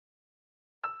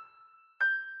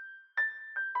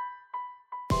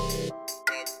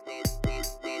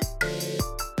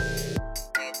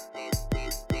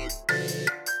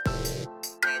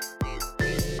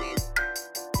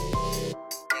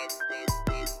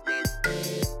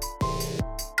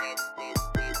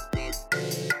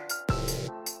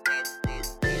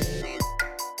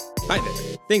Hi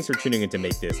there. Thanks for tuning in to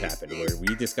Make This Happen, where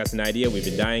we discuss an idea we've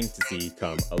been dying to see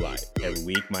come alive. Every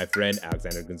week, my friend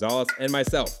Alexander Gonzalez and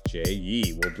myself, Jay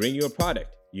Yee, will bring you a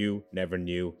product you never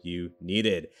knew you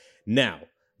needed. Now,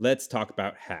 let's talk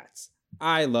about hats.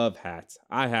 I love hats.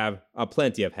 I have a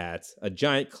plenty of hats, a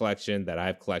giant collection that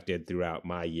I've collected throughout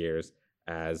my years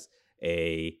as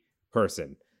a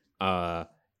person.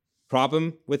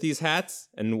 Problem with these hats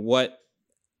and what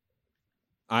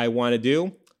I want to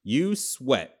do, you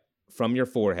sweat from your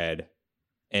forehead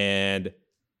and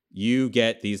you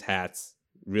get these hats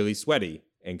really sweaty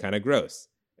and kind of gross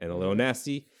and a little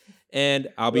nasty. And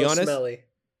I'll be honest, smelly.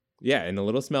 Yeah, and a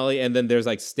little smelly. And then there's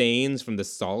like stains from the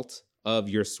salt of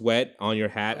your sweat on your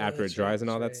hat after it dries and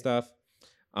all that stuff.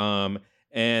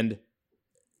 And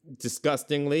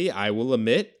disgustingly, I will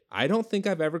admit, I don't think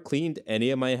I've ever cleaned any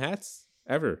of my hats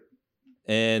ever.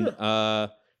 And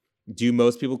do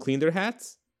most people clean their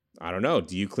hats? I don't know.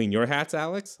 Do you clean your hats,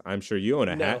 Alex? I'm sure you own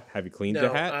a hat. Have you cleaned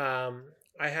your hat?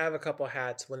 I have a couple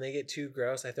hats. When they get too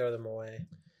gross, I throw them away.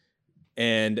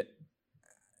 And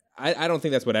I don't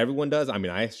think that's what everyone does. I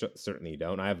mean, I certainly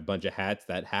don't. I have a bunch of hats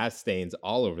that have stains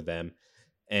all over them,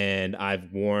 and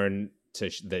I've worn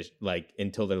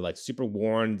until they're like super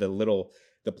worn. The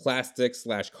plastic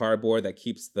 / cardboard that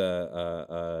keeps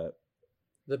the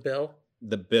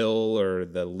bill or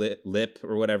the lip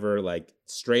or whatever like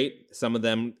straight. Some of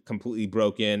them completely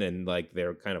broken and like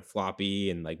they're kind of floppy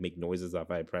and like make noises if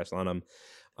I press on them.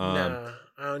 Nah,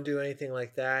 I don't do anything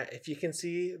like that. If you can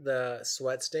see the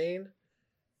sweat stain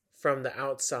from the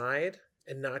outside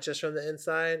and not just from the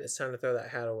inside, it's time to throw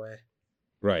that hat away.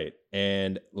 Right.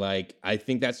 And like I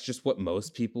think that's just what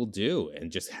most people do,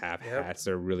 and just have hats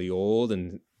that are really old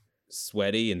and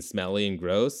sweaty and smelly and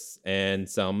gross, and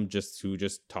some who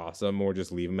just toss them or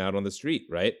just leave them out on the street,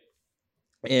 right?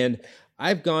 And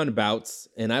I've gone bouts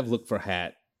and I've looked for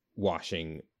hat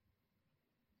washing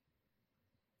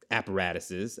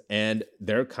apparatuses, and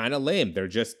they're kind of lame. They're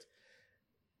just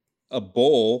a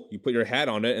bowl, you put your hat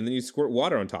on it, and then you squirt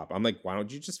water on top. I'm like, why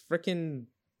don't you just freaking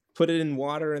put it in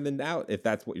water and then out if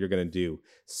that's what you're going to do?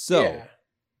 So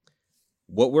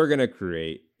what we're going to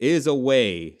create is a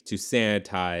way to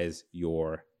sanitize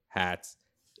your hats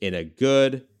in a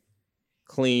good,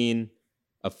 clean,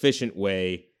 efficient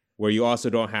way where you also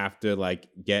don't have to like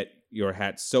get your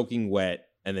hat soaking wet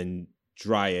and then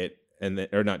dry it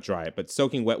or not dry it, but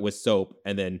soaking wet with soap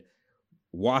and then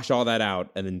wash all that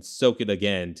out and then soak it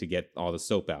again to get all the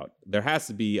soap out. There has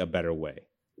to be a better way.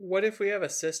 What if we have a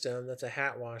system that's a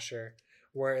hat washer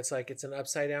where it's like it's an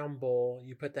upside down bowl,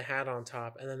 you put the hat on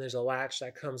top, and then there's a latch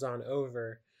that comes on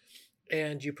over,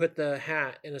 and you put the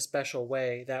hat in a special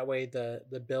way. That way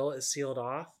the bill is sealed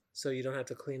off, so you don't have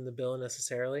to clean the bill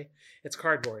necessarily. It's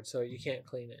cardboard, so you can't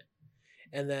clean it.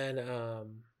 And then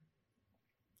and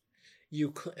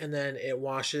then it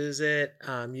washes it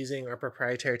using our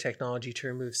proprietary technology to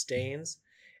remove stains,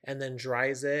 and then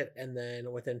dries it, and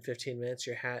then within 15 minutes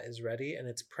your hat is ready, and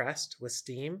it's pressed with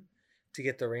steam to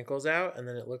get the wrinkles out, and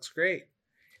then it looks great.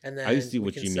 And then I see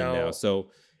what you mean now. So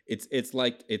it's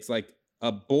like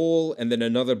a bowl and then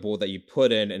another bowl that you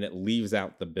put in and it leaves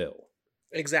out the bill.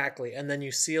 Exactly. And then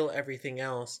you seal everything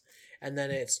else, and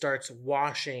then it starts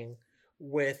washing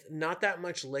with not that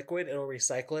much liquid. It'll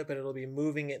recycle it, but it'll be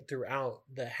moving it throughout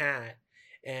the hat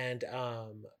and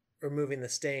removing the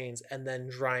stains, and then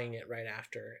drying it right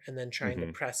after, and then trying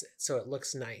to press it so it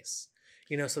looks nice,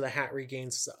 so the hat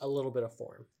regains a little bit of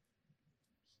form.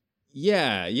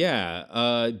 Yeah.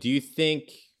 Do you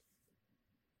think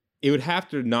it would have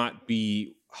to not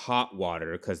be hot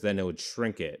water, because then it would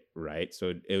shrink it, right?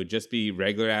 So it would just be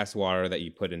regular ass water that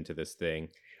you put into this thing.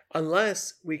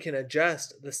 Unless we can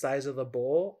adjust the size of the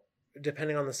bowl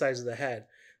depending on the size of the head.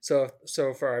 So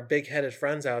for our big-headed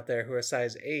friends out there who are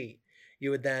size 8, you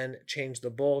would then change the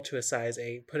bowl to a size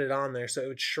 8, put it on there, so it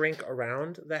would shrink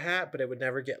around the hat, but it would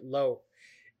never get low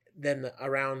than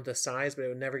around the size, but it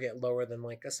would never get lower than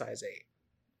like a size 8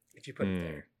 if you put it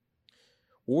there.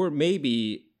 Or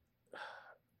maybe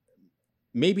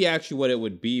actually what it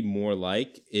would be more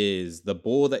like is the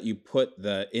bowl that you put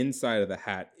the inside of the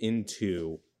hat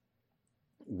into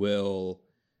will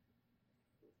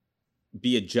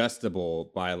be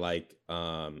adjustable by like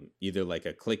either like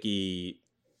a clicky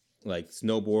like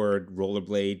snowboard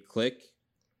rollerblade click,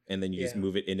 and then you just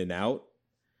move it in and out,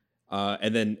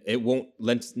 and then it won't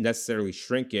necessarily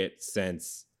shrink it,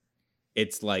 since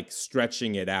it's like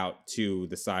stretching it out to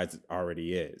the size it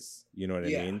already is. You know what I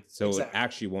mean? So It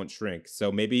actually won't shrink.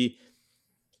 So maybe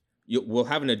we'll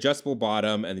have an adjustable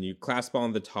bottom, and then you clasp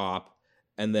on the top,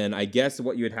 and then I guess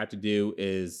what you would have to do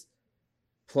is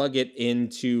plug it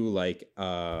into like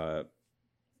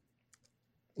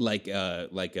like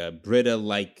a Brita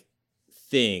like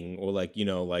thing, or like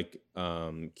Keurigs,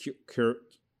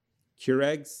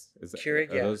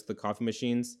 Keurig, are yeah. those the coffee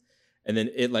machines? And then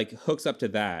it like hooks up to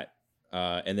that,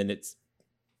 and then it's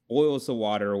oils the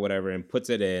water or whatever and puts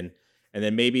it in, and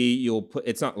then maybe you'll put,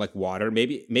 it's not like water,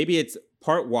 maybe it's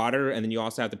part water, and then you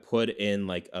also have to put in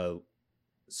like a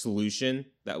solution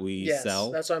that we Yes, sell.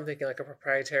 that's what I'm thinking, like a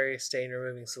proprietary stain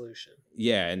removing solution.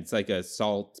 Yeah, and it's like a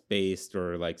salt based,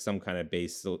 or like some kind of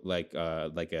base, like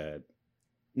a,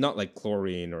 not like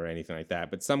chlorine or anything like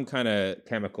that, but some kind of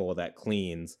chemical that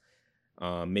cleans,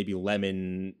 maybe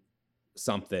lemon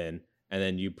something, and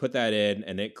then you put that in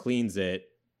and it cleans it,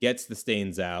 gets the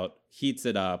stains out, heats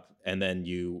it up, and then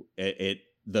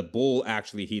the bowl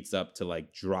actually heats up to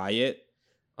like dry it,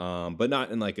 but not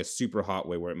in like a super hot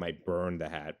way where it might burn the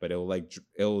hat, but it'll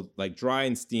like dry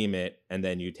and steam it, and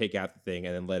then you take out the thing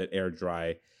and then let it air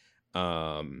dry,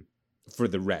 for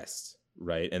the rest,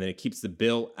 right? And then it keeps the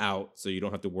bill out, so you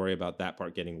don't have to worry about that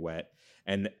part getting wet,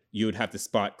 and you would have to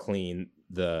spot clean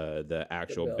the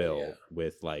actual bill yeah.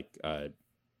 with like a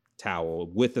towel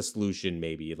with a solution,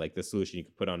 maybe like the solution you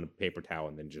could put on a paper towel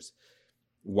and then just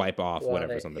wipe off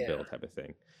whatever's on the bill, type of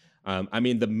thing. I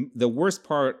mean, the worst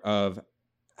part of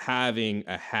having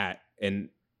a hat, and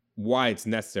why it's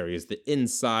necessary, is the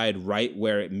inside, right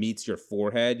where it meets your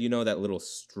forehead, that little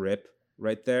strip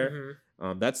right there.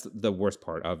 That's the worst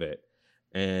part of it.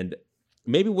 And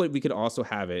maybe what we could also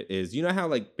have it is, how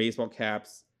like baseball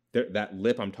caps, that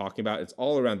lip I'm talking about, it's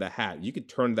all around the hat. You could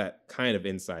turn that kind of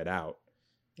inside out.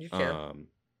 You can.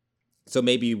 So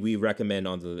maybe we recommend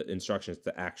on the instructions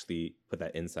to actually put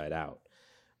that inside out.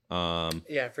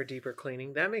 Yeah, for deeper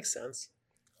cleaning. That makes sense.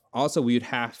 Also, we would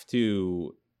have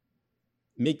to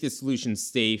make this solution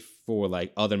safe for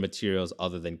like other materials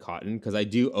other than cotton, because I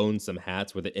do own some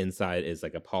hats where the inside is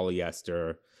like a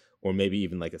polyester or maybe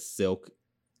even like a silk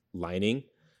lining.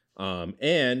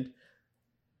 And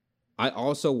I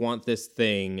also want this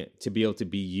thing to be able to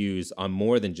be used on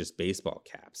more than just baseball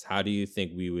caps. How do you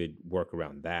think we would work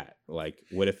around that? Like,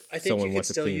 what if I think someone you could wants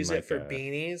to still clean use like it for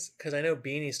beanies, because I know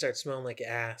beanies start smelling like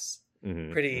ass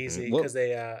pretty easy, because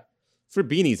for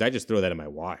beanies, I just throw that in my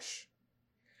wash.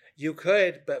 You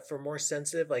could, but for more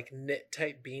sensitive, like knit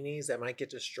type beanies that might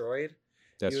get destroyed,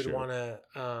 That's you would true. want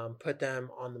to put them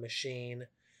on the machine.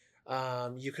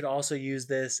 You could also use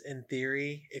this in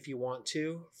theory if you want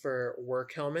to for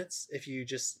work helmets, if you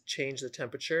just change the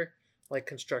temperature, like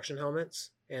construction helmets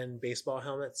and baseball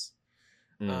helmets.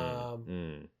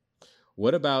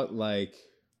 What about like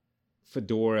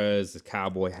fedoras,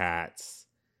 cowboy hats,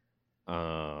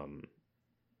 and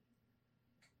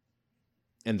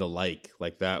the like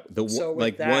that?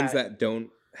 Ones that don't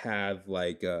have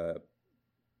like a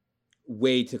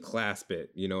way to clasp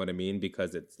it, you know what I mean?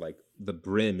 Because it's like the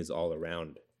brim is all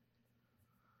around.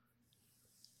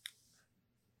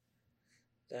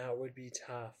 That would be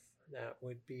tough.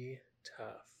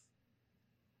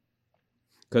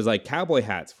 Because like cowboy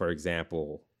hats, for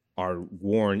example, are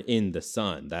worn in the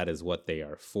sun. That is what they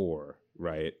are for,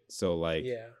 right? So like,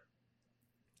 yeah,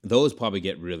 those probably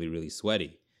get really, really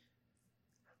sweaty.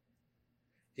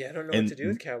 Yeah, I don't know what to do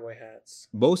with cowboy hats.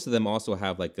 Most of them also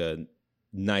have like a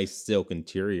nice silk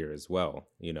interior as well,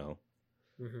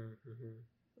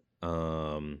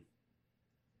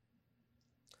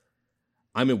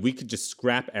 I mean, we could just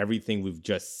scrap everything we've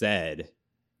just said,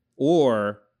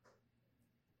 or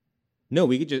no,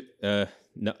 we could just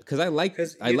no, because I like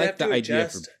the idea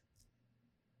for.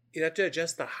 You'd have to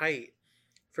adjust the height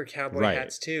for cowboy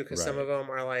hats too, because some of them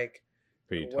are like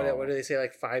pretty tall. What do they say,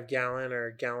 like 5 gallon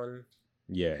or gallon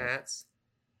hats?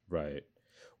 Right.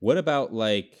 What about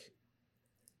like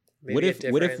maybe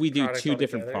what if we do 2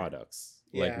 different products?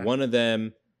 Yeah. Like one of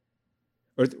them,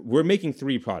 or we're making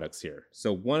 3 products here.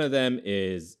 So one of them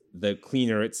is the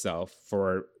cleaner itself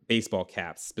for baseball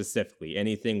caps specifically,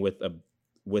 anything with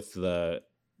the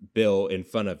bill in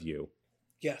front of you.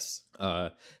 Yes.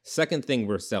 Second thing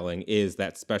we're selling is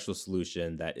that special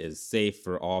solution that is safe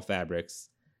for all fabrics,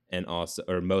 and also,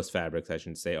 or most fabrics, I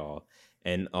shouldn't say all,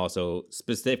 and also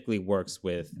specifically works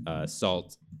with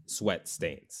salt sweat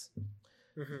stains.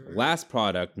 Last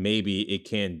product, maybe it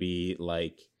can be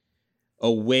like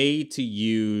a way to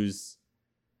use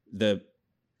the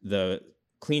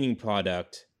cleaning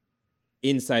product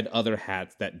inside other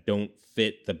hats that don't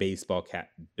fit the baseball cap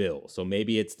bill. So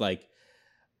maybe it's like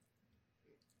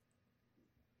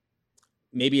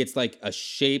a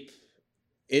shape.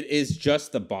 It is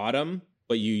just the bottom,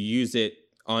 but you use it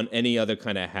on any other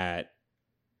kind of hat,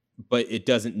 but it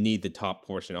doesn't need the top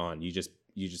portion on. You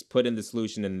just put in the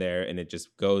solution in there and it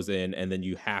just goes in, and then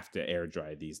you have to air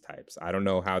dry these types. I don't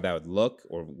know how that would look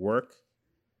or work.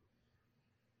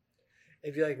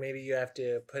 I feel like maybe you have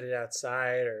to put it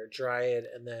outside or dry it,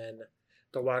 and then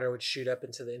the water would shoot up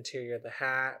into the interior of the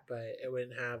hat, but it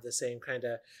wouldn't have the same kind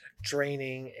of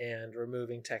draining and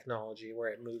removing technology where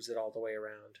it moves it all the way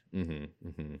around. Mm-hmm.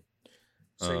 Mm-hmm.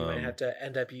 So you might have to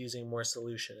end up using more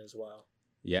solution as well.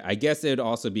 Yeah, I guess it would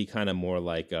also be kind of more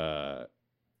like how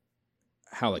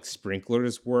like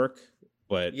sprinklers work,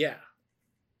 but Yeah.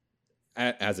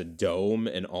 as a dome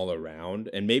and all around.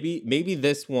 And maybe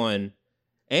this one,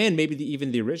 and maybe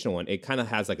even the original one, it kind of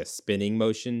has like a spinning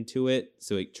motion to it,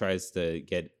 so it tries to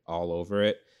get all over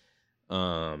it.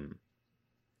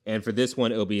 And for this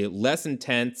one, it'll be less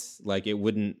intense. Like it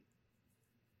wouldn't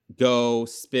go,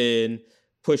 spin,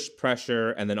 push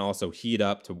pressure, and then also heat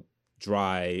up to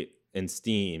dry and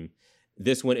steam.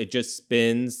 This one, it just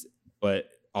spins, but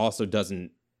also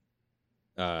doesn't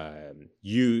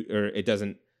it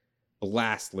doesn't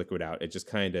blast liquid out. It just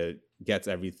kind of gets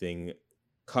everything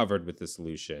covered with the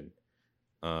solution.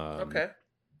 Okay.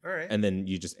 All right. And then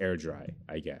you just air dry,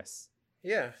 I guess.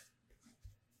 Yeah.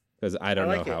 Because I don't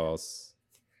know it. how else.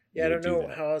 Yeah, I don't know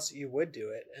how else you would do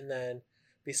it. And then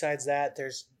besides that,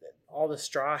 there's all the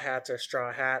straw hats are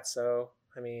straw hats. So,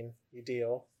 I mean, you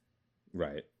deal.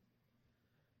 Right.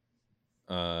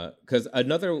 Because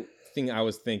another thing I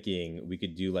was thinking, we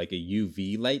could do like a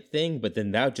UV light thing, but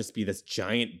then that would just be this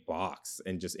giant box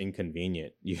and just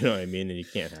inconvenient. You know what I mean? And you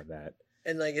can't have that.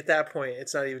 And like at that point,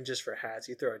 it's not even just for hats.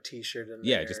 You throw a T-shirt in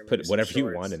there. Yeah, just put whatever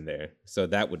you want in there. So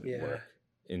that would work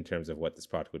in terms of what this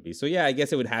product would be. So yeah, I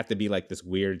guess it would have to be like this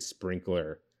weird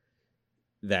sprinkler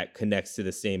that connects to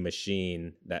the same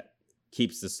machine that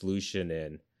keeps the solution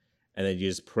in, and then you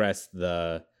just press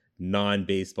the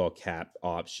non-baseball cap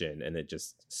option, and it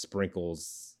just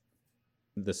sprinkles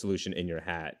the solution in your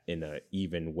hat in an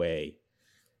even way.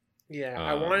 Yeah,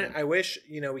 I wish,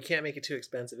 we can't make it too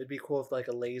expensive. It'd be cool if like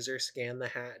a laser scanned the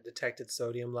hat, detected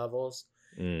sodium levels,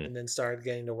 and then started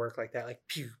getting to work like that, like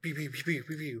pew, pew, pew, pew, pew,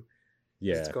 pew, pew.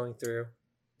 Yeah. It's going through.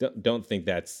 Don't think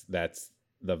that's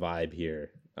the vibe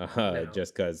here. No.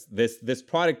 Just because this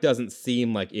product doesn't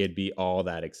seem like it'd be all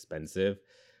that expensive.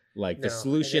 Like the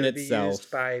solution itself, be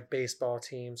used by baseball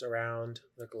teams around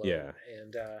the globe,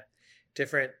 and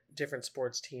different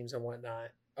sports teams and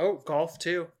whatnot. Oh, golf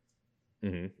too.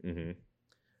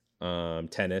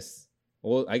 Tennis.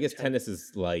 Well, I guess tennis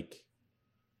is like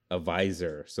a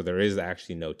visor, so there is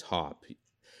actually no top.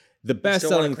 The best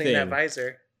selling thing, that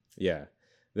visor. Yeah,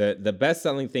 the best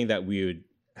selling thing that we would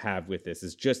have with this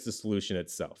is just the solution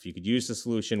itself. You could use the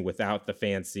solution without the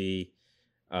fancy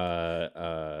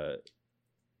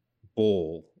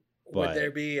bowl. Would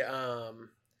there be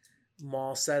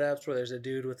mall setups where there's a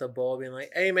dude with a bowl being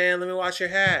like, "Hey man, let me wash your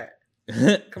hat.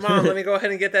 Come on, let me go ahead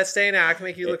and get that stain out. I can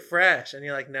make you look fresh." And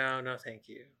you're like, no, thank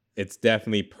you. It's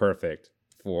definitely perfect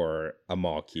for a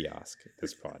mall kiosk,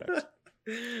 this product.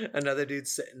 Another dude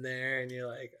sitting there and you're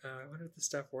like, I wonder if this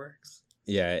stuff works.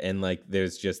 Yeah, and like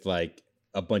there's just like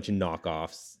a bunch of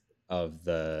knockoffs of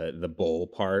the bowl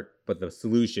part, but the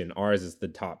solution, ours is the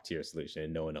top tier solution,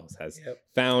 and no one else has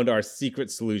found our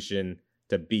secret solution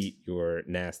to beat your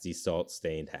nasty salt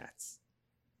stained hats.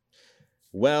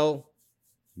 Well,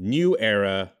 new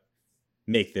era,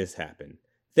 make this happen.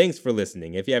 Thanks for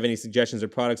listening. If you have any suggestions or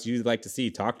products you'd like to see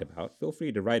talked about, feel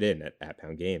free to write in at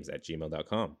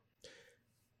 @poundgames@gmail.com.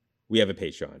 We have a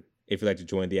Patreon. If you'd like to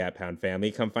join the @Pound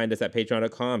family, come find us at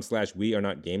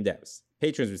patreon.com/wearenotgamedevs.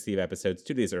 Patrons receive episodes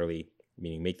 2 days early,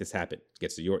 meaning Make This Happen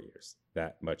gets to your ears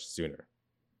that much sooner.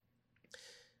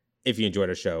 If you enjoyed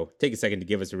our show, take a second to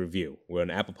give us a review. We're on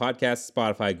Apple Podcasts,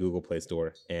 Spotify, Google Play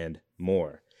Store, and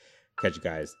more. Catch you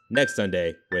guys next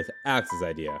Sunday with Alex's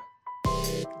idea.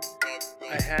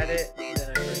 I had it, then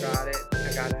I forgot it.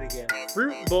 I got it again.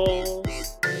 Fruit bowls.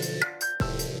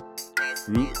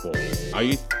 Fruit bowls. Are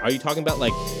you talking about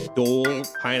like Dole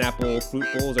pineapple fruit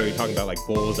bowls, or are you talking about like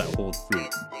bowls that hold fruit?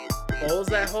 Bowls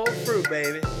that hold fruit,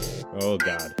 baby. Oh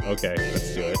God. Okay,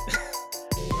 let's do it.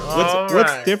 What's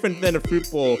What's different than a fruit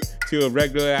bowl to a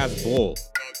regular ass bowl?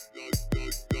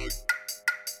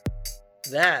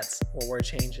 That's what we're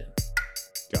changing.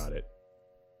 Got it.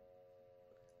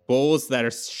 Bowls that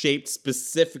are shaped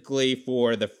specifically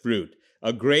for the fruit.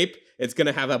 A grape, it's going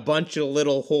to have a bunch of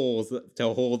little holes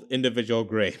to hold individual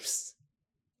grapes.